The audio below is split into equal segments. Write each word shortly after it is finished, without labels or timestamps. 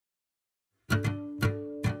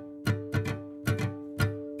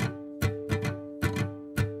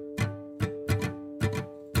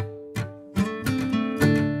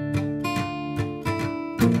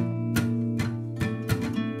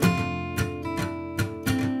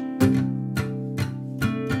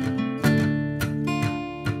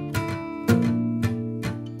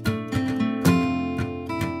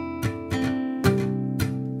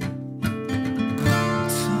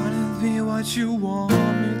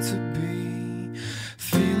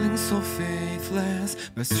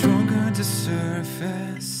but stronger to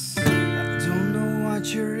surface. I don't know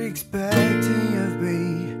what you're expecting of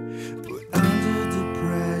me, but under the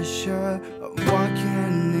pressure of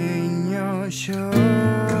walking in your shoes,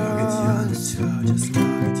 just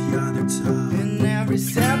target the other toe. and every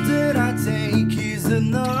step that I take is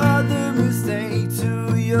another mistake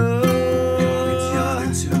to you.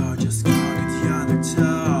 Just target the other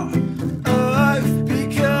toe. I've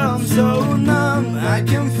become so numb, I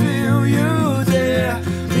can feel you there.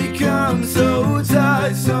 Become so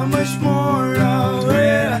tired, so much more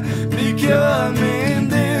aware. Becoming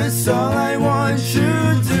this, all I want you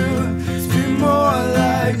to do is be more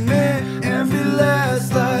like me and be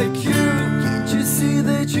less like you. Can't you see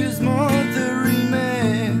that you're smothering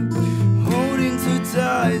me, holding too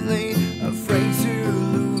tightly, afraid to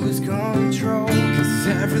lose control? Cause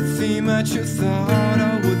everything that you thought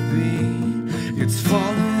I would be, it's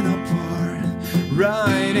falling apart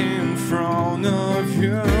right in front of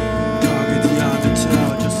you. Target the other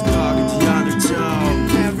toe, just target the other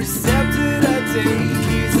toe. Every step that I take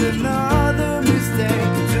is another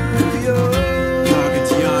mistake to you. Target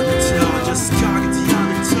the other toe, just target the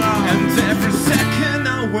other toe. And every second I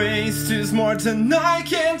waste is more than I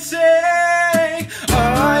can take.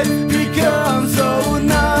 I've become so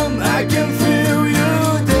numb, I can feel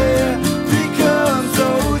you there. Become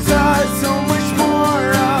so tired, so much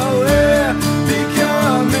more aware.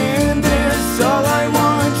 Becoming this, all I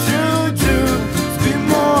want you to do is be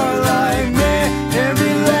more like me and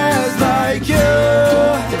be less like you.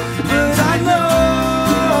 But I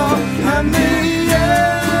know I may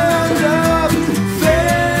end up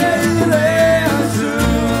failing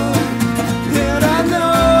soon, and I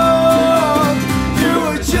know you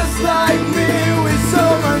were just like me, with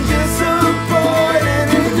someone disappointed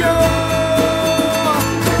in you.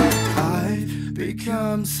 I've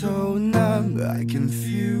become so numb, I can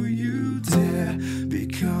feel you there.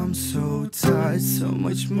 Become so tired, so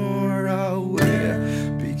much more aware.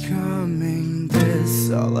 Becoming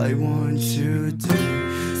this, all I want you to do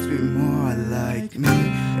is be more like me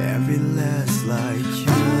and be less like you.